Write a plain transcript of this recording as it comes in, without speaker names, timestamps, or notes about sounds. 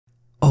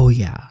Oh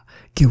yeah,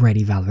 get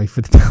ready, Valerie, for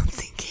the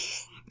bouncing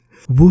king.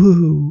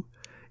 Woo!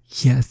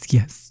 Yes,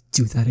 yes,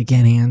 do that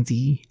again,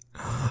 Andy.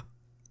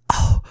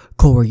 Oh,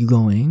 Cole, where are you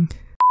going?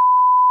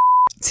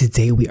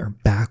 Today we are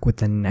back with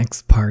the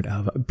next part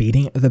of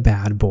Beating the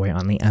Bad Boy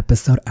on the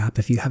episode app.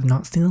 If you have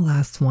not seen the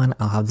last one,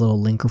 I'll have a little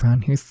link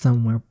around here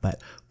somewhere,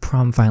 but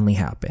prom finally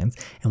happens,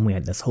 and we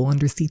had this whole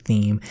undersea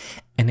theme,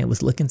 and it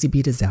was looking to be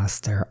a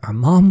disaster. Our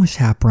mom was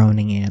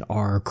chaperoning it.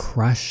 Our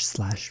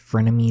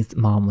crush/frenemy's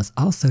mom was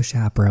also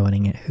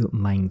chaperoning it, who,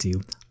 mind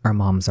you, our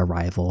moms are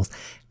rivals.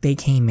 They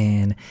came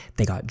in,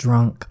 they got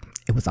drunk.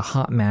 It was a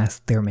hot mess.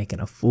 They were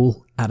making a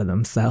fool out of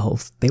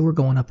themselves. They were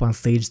going up on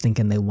stage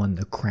thinking they won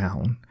the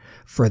crown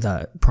for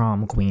the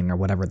prom queen or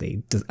whatever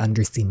the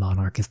undersea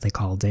monarch as they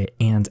called it.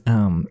 And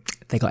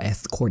they got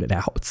escorted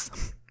out.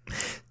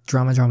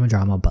 Drama, drama,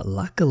 drama. But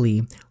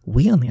luckily,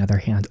 we on the other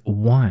hand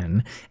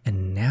won.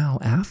 And now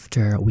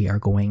after, we are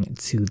going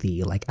to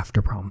the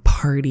after prom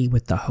party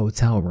with the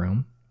hotel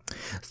room.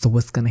 So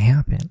what's gonna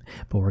happen?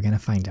 But we're gonna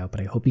find out.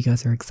 But I hope you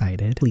guys are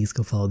excited. Please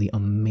go follow the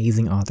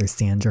amazing author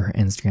Sandra. Her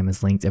Instagram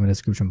is linked in the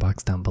description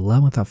box down below.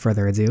 Without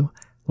further ado,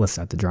 let's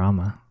start the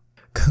drama.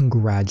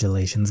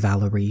 Congratulations,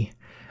 Valerie.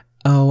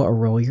 Oh,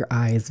 roll your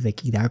eyes,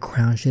 Vicky. That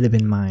crown should have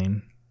been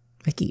mine.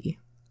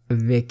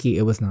 Vicky,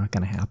 it was not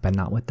gonna happen.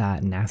 Not with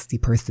that nasty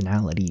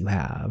personality you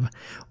have.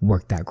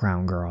 Work that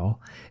crown,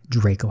 girl.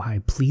 Draco High,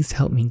 please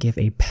help me give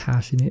a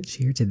passionate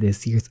cheer to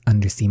this year's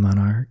Undersea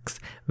Monarchs.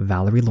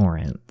 Valerie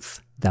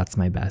Lawrence. That's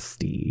my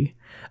bestie.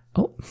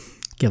 Oh,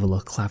 give a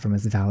little clap for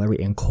Miss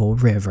Valerie and Cole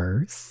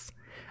Rivers.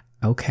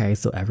 Okay,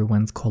 so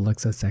everyone's Cole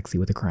looks so sexy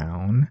with a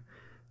crown.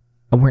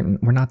 Oh,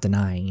 we're not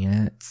denying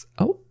it.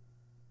 Oh,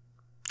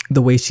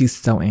 the way she's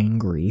so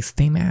angry.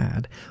 Stay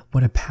mad.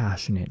 What a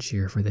passionate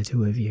cheer for the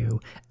two of you.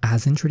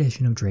 As in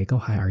tradition of Draco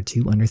High, our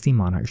two Undersea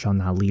Monarchs shall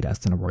now lead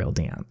us in a royal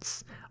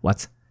dance.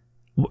 What?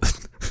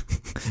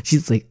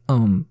 She's like,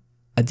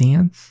 a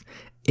dance?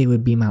 It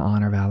would be my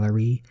honor,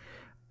 Valerie.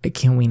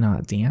 Can we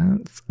not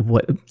dance?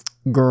 What?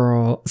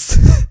 Girl.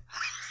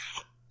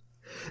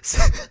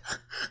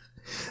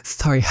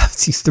 Sorry, I have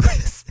to use the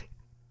wrist.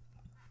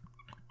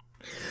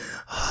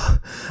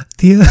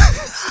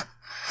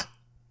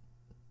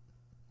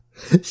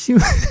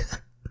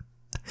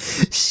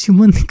 She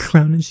won the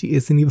crown and she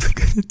isn't even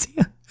gonna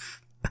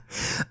dance.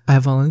 I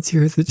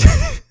volunteer as a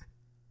tribute.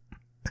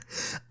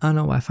 I don't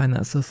know why I find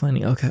that so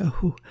funny. Okay,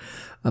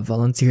 I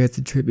volunteer as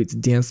a tribute to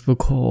Dance for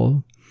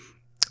Cole.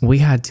 We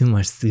had too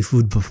much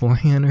seafood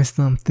beforehand or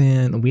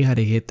something. We had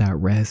to hit that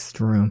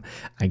restroom.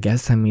 I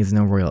guess that means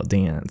no royal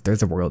dance.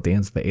 There's a royal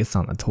dance, but it's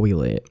on the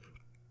toilet.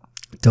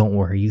 Don't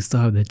worry, you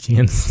still have the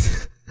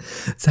chance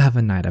to have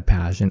a night of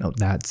passion. Oh,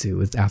 that too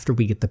is after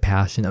we get the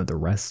passion of the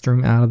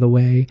restroom out of the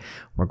way,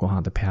 we're going to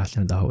have the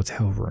passion of the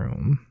hotel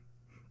room.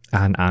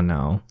 And I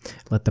know.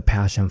 Let the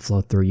passion flow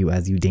through you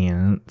as you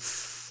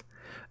dance.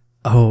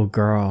 Oh,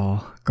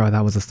 girl,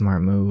 that was a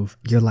smart move.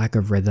 Your lack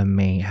of rhythm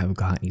may have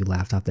gotten you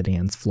laughed off the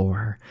dance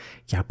floor.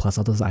 Yeah, plus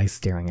all those eyes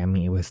staring at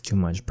me, it was too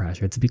much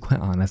pressure. To be quite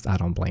honest, I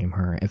don't blame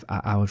her. If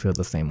I would feel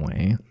the same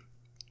way.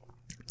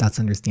 That's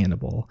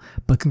understandable.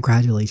 But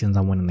congratulations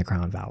on winning the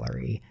crown,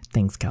 Valerie.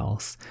 Thanks,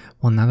 Kels.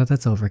 Well, now that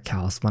that's over,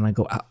 Kels, when I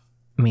go out,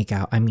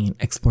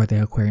 explore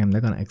the aquarium,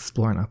 they're going to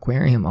explore an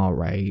aquarium, all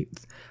right.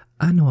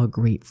 I know a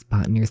great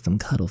spot near some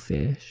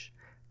cuttlefish.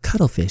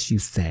 Cuttlefish, you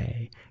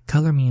say?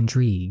 Color me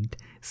intrigued.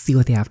 See you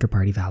at the after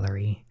party,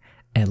 Valerie.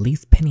 At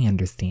least Penny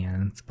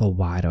understands, but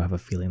why do I have a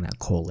feeling that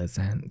Cole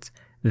isn't?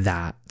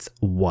 That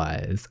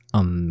was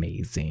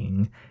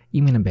amazing.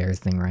 You mean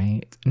embarrassing,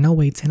 right? No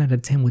way, 10 out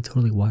of 10 would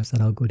totally watch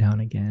that all go down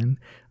again.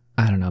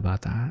 I don't know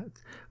about that.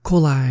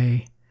 Cole,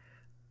 I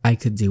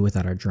could do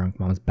without our drunk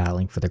moms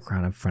battling for the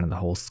crown in front of the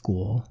whole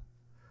school.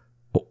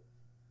 Oh,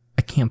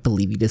 I can't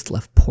believe you just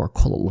left poor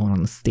Cole alone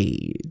on the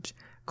stage.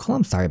 Cole,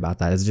 I'm sorry about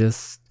that.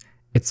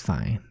 It's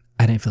fine.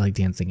 I didn't feel like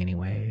dancing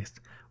anyways.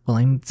 Well,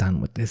 I'm done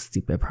with this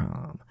stupid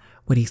prom.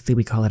 What do you say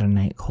we call it a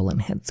night, Cole,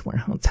 and head to our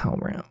hotel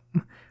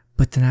room?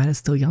 But the night is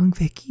still young,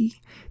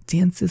 Vicky.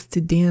 Dances to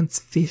dance,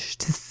 fish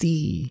to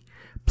sea.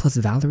 Plus,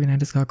 Valerie and I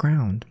just got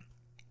crowned.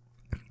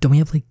 Don't we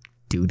have,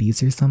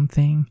 duties or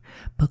something?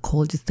 But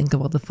Cole, just think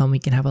of all the fun we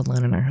can have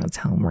alone in our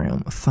hotel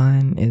room.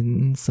 Fun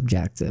and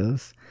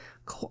subjective.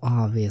 Cole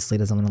obviously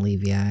doesn't want to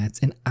leave yet,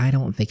 and I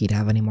don't want Vicky to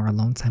have any more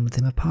alone time with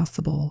him if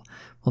possible.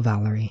 Well,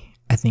 Valerie,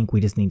 I think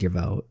we just need your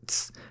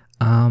votes.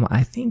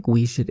 I think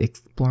we should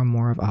explore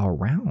more of our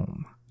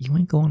realm. You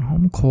ain't going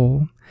home,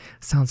 Cole.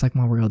 Sounds like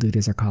my royal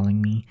duties are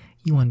calling me.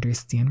 You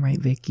understand, right,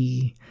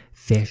 Vicky?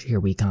 Fish,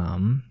 here we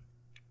come.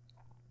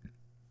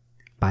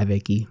 Bye,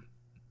 Vicky.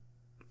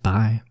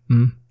 Bye.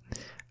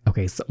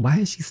 Okay, so why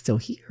is she still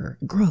here?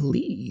 Girl,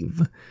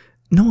 leave.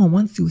 No one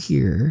wants you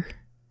here.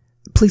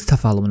 Please stop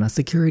following us.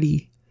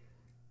 Security,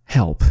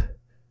 help.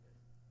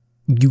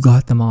 You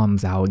got the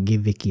moms out.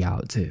 Get Vicky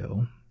out,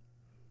 too.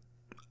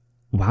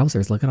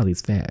 Wowzers, look at all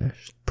these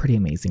fish. Pretty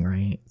amazing,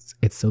 right?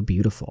 It's so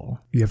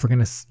beautiful. You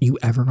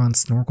ever gone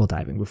snorkel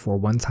diving before?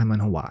 One time in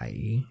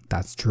Hawaii.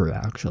 That's true,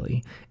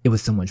 actually. It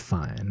was so much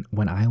fun.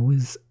 When I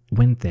was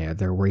Went there,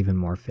 there were even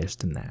more fish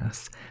than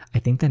this. I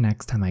think the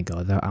next time I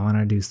go though, I want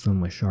to do swim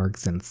with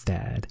sharks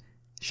instead.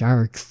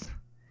 Sharks?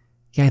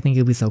 Yeah, I think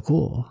it'd be so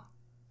cool.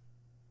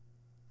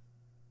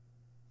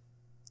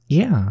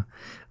 Yeah.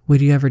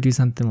 Would you ever do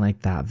something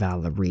like that,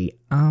 Valerie?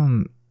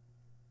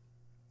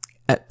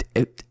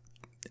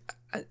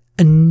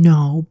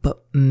 No,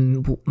 but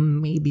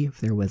maybe if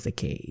there was a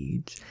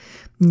cage.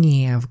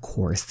 Yeah, of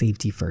course,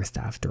 safety first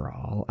after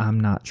all. I'm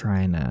not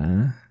trying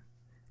to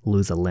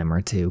lose a limb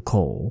or two.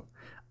 Cole,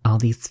 all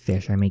these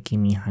fish are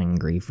making me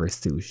hungry for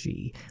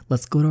sushi.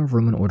 Let's go to our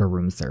room and order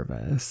room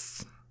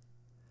service.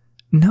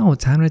 No,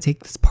 time to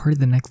take this party to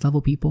the next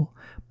level, people.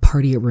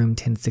 Party at room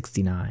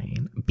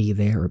 1069. Be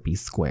there or be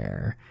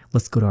square.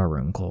 Let's go to our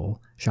room, Cole,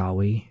 shall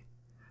we?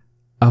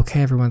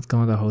 Okay, everyone's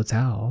going to the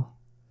hotel.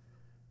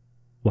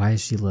 Why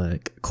does she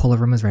look? Cole, our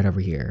room is right over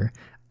here.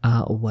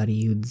 What are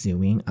you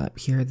doing up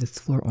here? This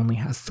floor only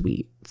has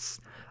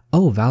suites.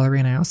 Oh, Valerie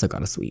and I also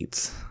got a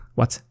suite.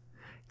 What?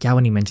 Yeah,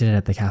 when you mentioned it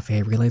at the cafe, I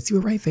realized you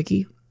were right,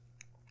 Vicky.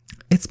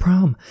 It's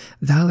prom.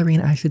 Valerie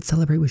and I should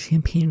celebrate with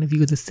champagne and a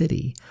view of the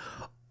city.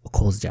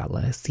 Cole's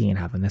jealous. He ain't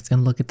having this.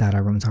 And look at that.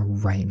 Our rooms are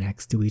right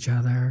next to each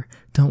other.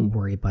 Don't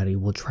worry, buddy.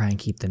 We'll try and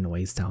keep the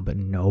noise down, but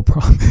no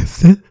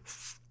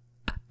promises.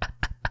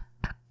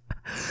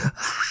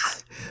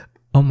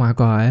 Oh my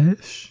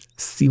gosh.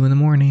 See you in the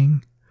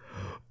morning.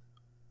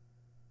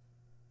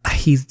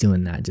 He's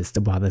doing that just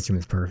wow, this room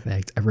is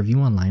perfect. A review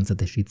online said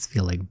the sheets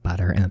feel like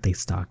butter and that they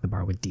stock the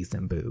bar with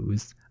decent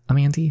booze.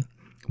 Auntie,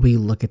 will you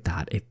look at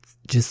that? It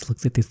just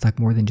looks like they stock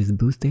more than just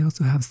booze. They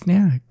also have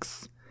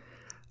snacks.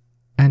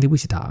 Andy, we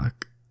should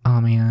talk. Oh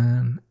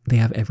man, they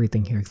have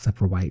everything here except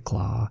for White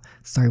Claw.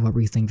 Sorry, what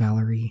were you saying,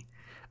 Valerie?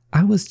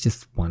 I was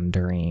just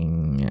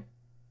wondering.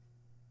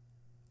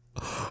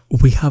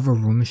 We have a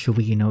room, should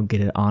we, get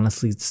it?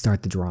 Honestly,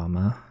 start the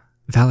drama.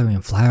 Valerie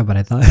and Flower, but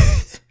I thought...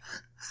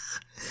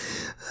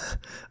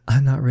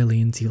 I'm not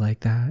really into you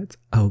like that.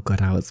 Oh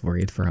god, I was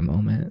worried for a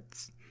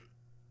moment.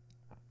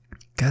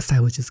 Guess I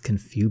was just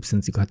confused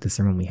since you got this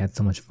room and we had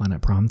so much fun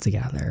at prom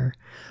together.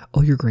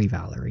 Oh, you're great,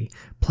 Valerie.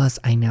 Plus,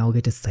 I now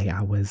get to say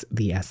I was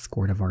the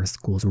escort of our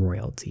school's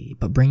royalty,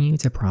 but bringing you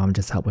to prom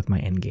just helped with my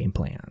endgame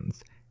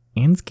plans.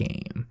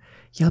 Endgame?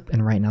 Yep,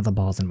 and right now the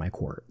ball's in my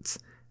court.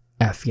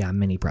 F yeah,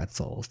 mini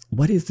pretzels.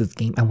 What is this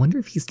game? I wonder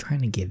if he's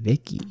trying to get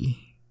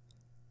Vicky.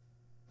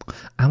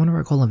 I want to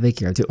work Cole and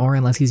Vicky or two, or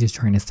unless he's just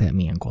trying to set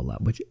me and Cole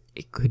up, which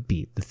it could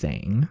be the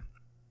thing.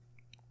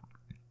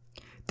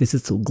 This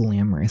is so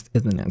glamorous,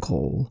 isn't it,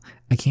 Cole?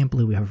 I can't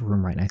believe we have a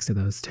room right next to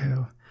those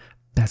two.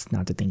 Best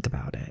not to think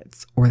about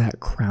it. Or that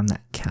crown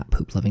that cat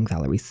poop loving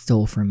Valerie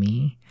stole from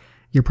me.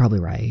 You're probably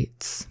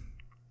right.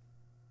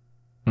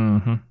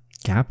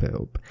 Cat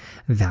poop.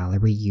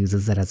 Valerie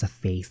uses it as a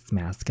face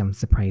mask. I'm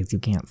surprised you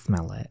can't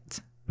smell it.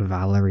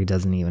 Valerie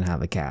doesn't even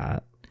have a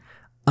cat.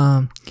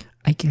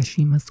 I guess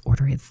she must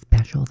order it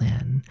special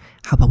then.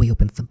 How about we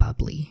open some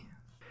bubbly?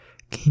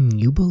 Can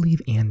you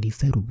believe Andy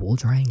said we'll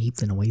try and keep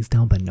the noise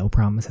down but no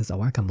promises?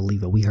 Oh, I can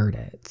believe it. We heard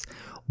it.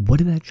 What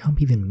did that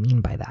chump even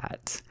mean by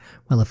that?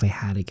 Well, if I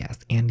had to guess,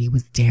 Andy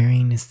was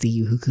daring to see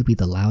who could be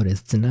the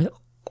loudest tonight.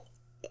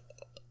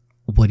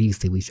 What do you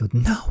say we should?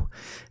 No,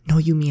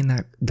 you mean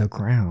the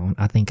crown.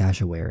 I think I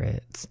should wear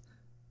it.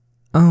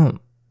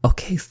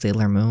 Okay,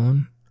 Sailor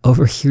Moon.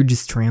 Over here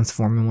just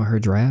transforming with her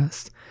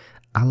dress.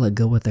 I look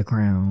good with the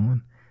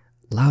crown.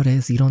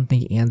 Loudest, you don't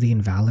think Andy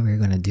and Valerie are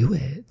gonna do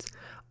it?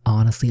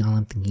 Honestly, all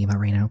I'm thinking about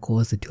right now, Cole,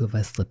 is the two of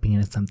us slipping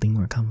into something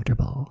more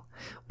comfortable.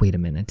 Wait a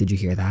minute, did you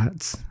hear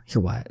that? Hear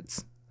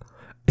what?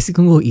 Is he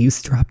gonna go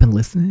eavesdrop and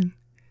listen?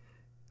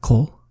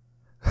 Cole?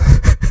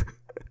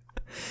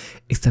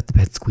 Is that the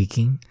bed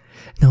squeaking?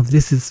 No,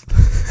 this is...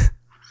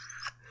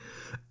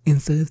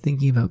 Instead of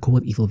thinking about Cole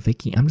with evil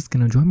Vicky, I'm just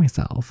gonna enjoy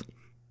myself.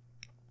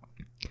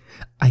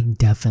 I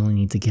definitely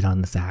need to get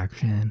on this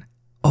action.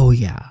 Oh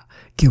yeah,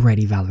 get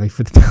ready, Valerie,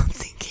 for the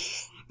bouncing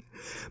king.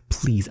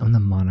 Please, I'm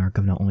the monarch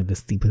of not only the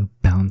sleep, but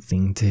of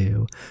bouncing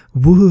too.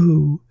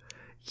 Woo!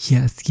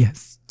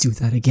 Yes, do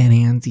that again,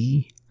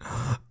 Andy.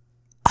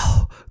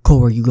 Oh, Cole,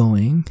 where are you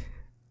going?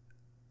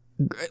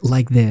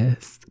 Like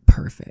this.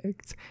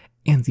 Perfect.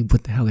 Andy,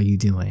 what the hell are you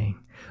doing?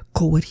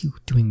 Cole, what are you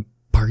doing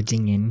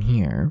barging in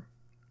here?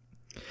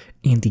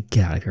 Andy,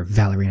 get out of here.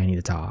 Valerie and I need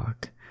to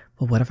talk.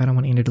 Well, what if I don't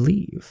want Andy to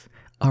leave?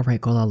 Alright,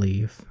 Cole, I'll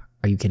leave.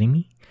 Are you kidding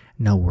me?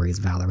 No worries,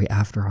 Valerie.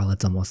 After all,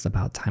 it's almost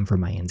about time for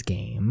my end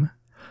game.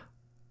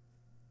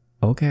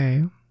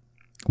 Okay.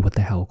 What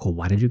the hell, Cole?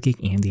 Why did you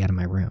kick Andy out of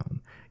my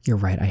room? You're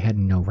right, I had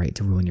no right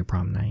to ruin your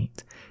prom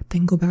night.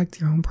 Then go back to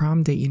your own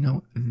prom date,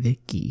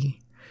 Vicky.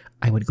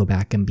 I would go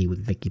back and be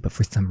with Vicky, but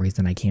for some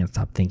reason I can't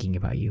stop thinking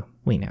about you.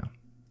 Wait now.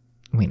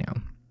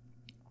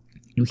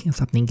 You can't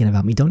stop thinking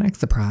about me. Don't act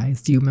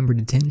surprised. Do you remember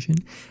detention?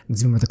 Do you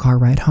remember the car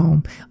ride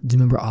home? Do you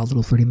remember all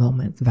little flirty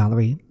moments?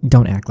 Valerie,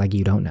 don't act like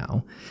you don't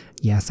know.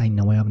 Yes, I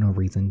know I have no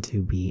reason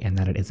to be and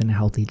that it isn't a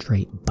healthy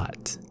trait,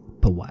 but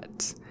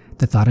what?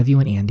 The thought of you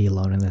and Andy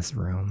alone in this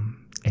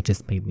room, it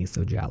just made me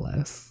so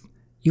jealous.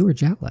 You were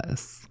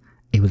jealous.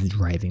 It was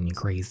driving me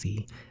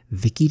crazy.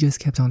 Vicky just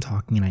kept on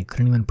talking and I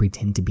couldn't even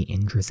pretend to be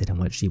interested in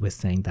what she was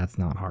saying. That's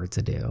not hard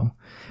to do.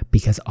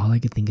 Because all I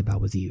could think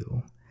about was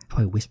you.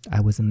 How I wished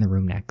I was in the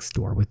room next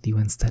door with you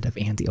instead of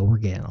Andy. Oh, we're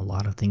getting a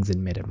lot of things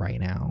admitted right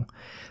now.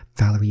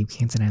 Valerie, you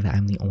can't deny that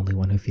I'm the only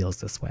one who feels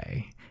this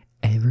way.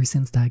 Ever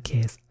since that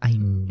kiss, I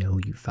know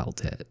you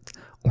felt it.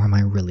 Or am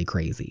I really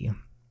crazy?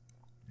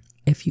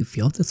 If you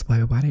feel this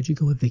way, why did you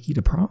go with Vicky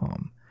to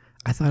prom?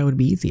 I thought it would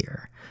be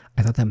easier.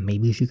 I thought that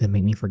maybe she could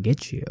make me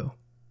forget you.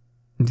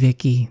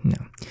 Vicky, no.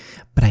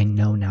 But I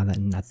know now that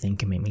nothing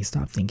can make me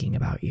stop thinking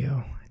about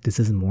you. This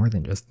is more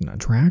than just an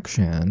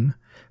attraction.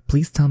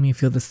 Please tell me you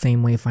feel the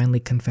same way. Finally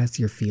confess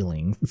your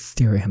feelings.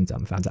 Stare at him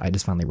dumbfounded. I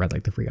just finally read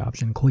like the free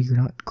option. Cole, you're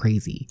not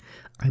crazy.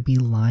 I'd be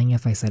lying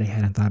if I said I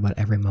hadn't thought about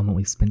every moment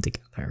we've spent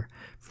together.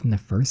 From the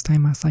first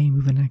time I saw you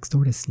moving next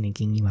door to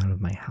sneaking you out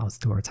of my house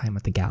to our time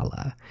at the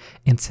gala.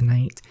 And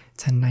tonight,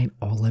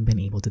 all I've been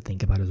able to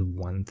think about is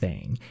one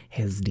thing.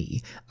 His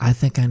D. I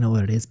think I know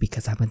what it is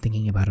because I've been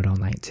thinking about it all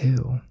night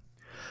too.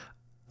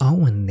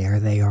 Oh, and there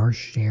they are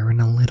sharing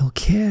a little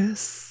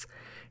kiss.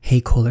 Hey,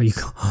 Cole, are you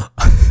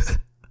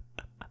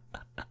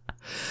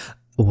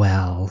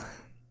Well,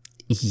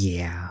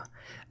 yeah.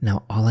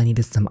 Now all I need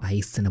is some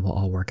ice and it will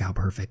all work out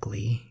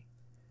perfectly.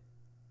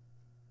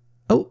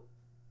 Oh.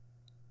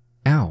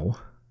 Ow.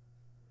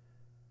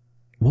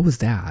 What was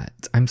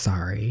that? I'm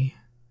sorry.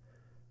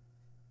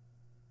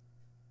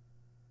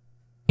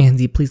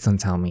 Andy, please don't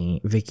tell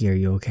me. Vicky, are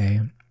you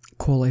okay?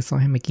 Cole, I saw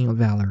him making with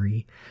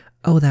Valerie.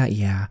 Oh, that,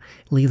 yeah.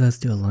 Leave us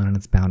two alone and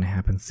it's bound to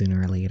happen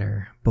sooner or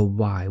later. But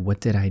why? What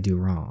did I do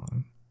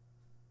wrong?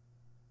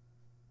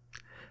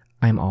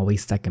 I'm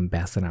always second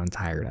best and I'm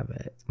tired of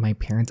it. My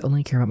parents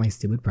only care about my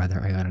stupid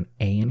brother. I got an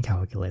A in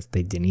calculus.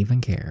 They didn't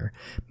even care.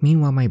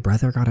 Meanwhile, my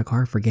brother got a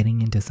car for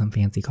getting into some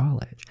fancy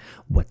college.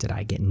 What did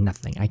I get?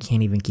 Nothing. I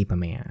can't even keep a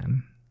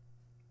man.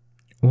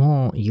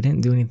 Well, you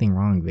didn't do anything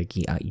wrong,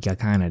 Vicky. You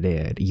kind of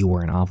did. You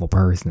were an awful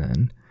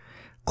person.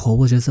 Cole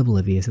was just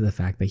oblivious to the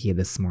fact that he had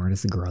the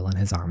smartest girl in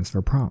his arms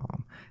for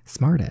prom.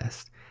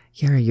 Smartest?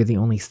 Yeah, you're the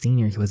only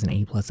senior who has an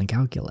A+ in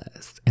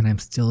calculus, and I'm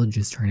still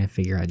just trying to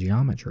figure out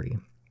geometry.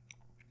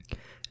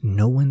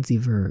 No one's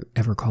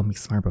ever called me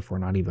smart before,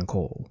 not even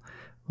Cole.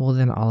 Well,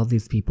 then all of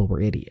these people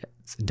were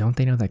idiots. Don't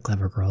they know that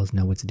clever girls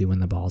know what to do when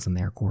the ball's in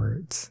their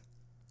courts?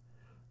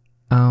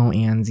 Oh,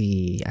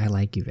 Andy, I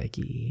like you,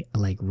 Vicky.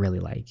 I really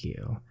like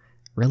you.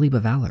 Really,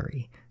 but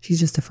Valerie, she's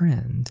just a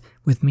friend.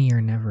 With me,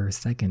 you're never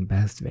second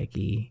best,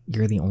 Vicky.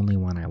 You're the only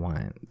one I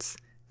want.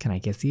 Can I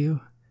kiss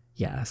you?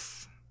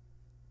 Yes.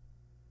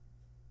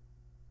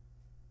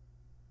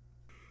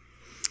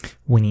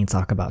 We need to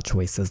talk about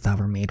choices that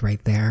were made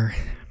right there.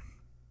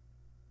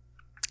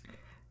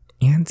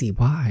 Andy,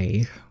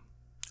 why?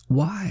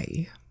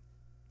 Why?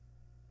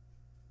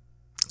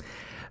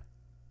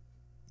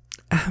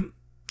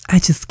 I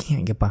just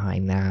can't get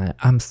behind that.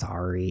 I'm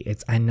sorry.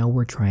 I know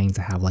we're trying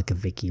to have like a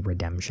Vicky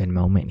redemption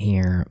moment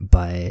here,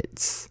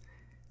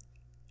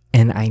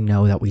 and I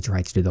know that we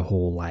tried to do the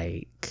whole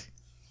like,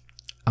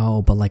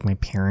 oh, but like my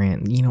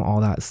parent, you know,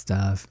 all that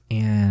stuff,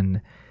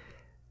 and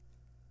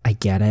I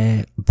get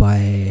it,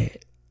 but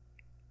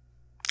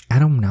I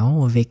don't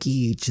know.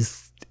 Vicky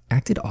just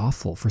acted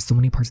awful for so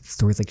many parts of the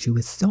stories. Like, she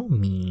was so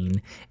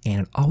mean,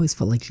 and it always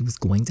felt like she was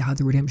going to have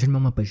the redemption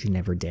moment, but she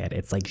never did.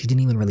 It's like she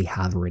didn't even really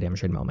have a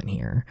redemption moment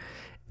here.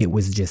 It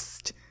was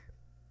just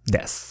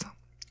this.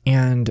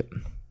 And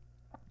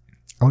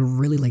I would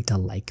really like to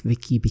like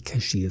Vicky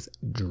because she is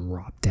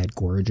drop dead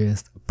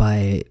gorgeous,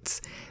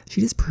 but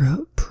she just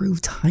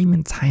proved time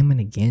and time and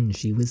again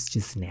she was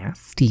just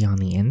nasty on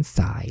the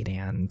inside.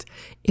 And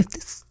if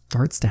this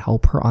starts to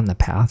help her on the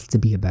path to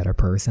be a better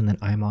person, then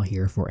I'm all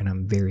here for it and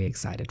I'm very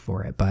excited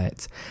for it.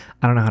 But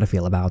I don't know how to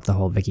feel about the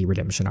whole Vicky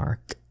redemption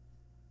arc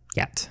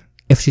yet.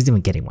 If she's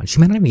even getting one. She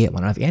might not even get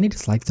one. If Andy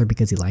just likes her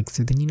because he likes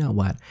her, then you know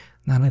what?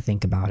 Now that I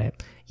think about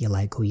it, you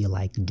like who you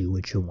like, do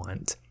what you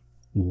want.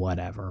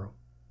 Whatever.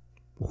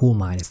 Who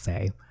am I to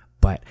say?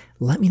 But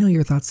let me know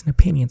your thoughts and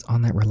opinions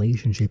on that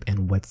relationship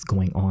and what's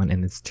going on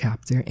in this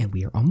chapter. And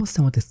we are almost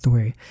done with the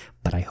story,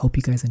 but I hope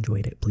you guys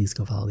enjoyed it. Please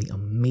go follow the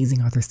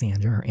amazing author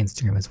Sandra. Her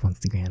Instagram is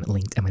once again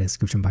linked in my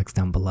description box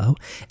down below.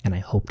 And I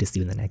hope to see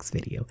you in the next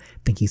video.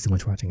 Thank you so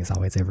much for watching as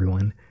always,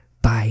 everyone.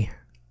 Bye.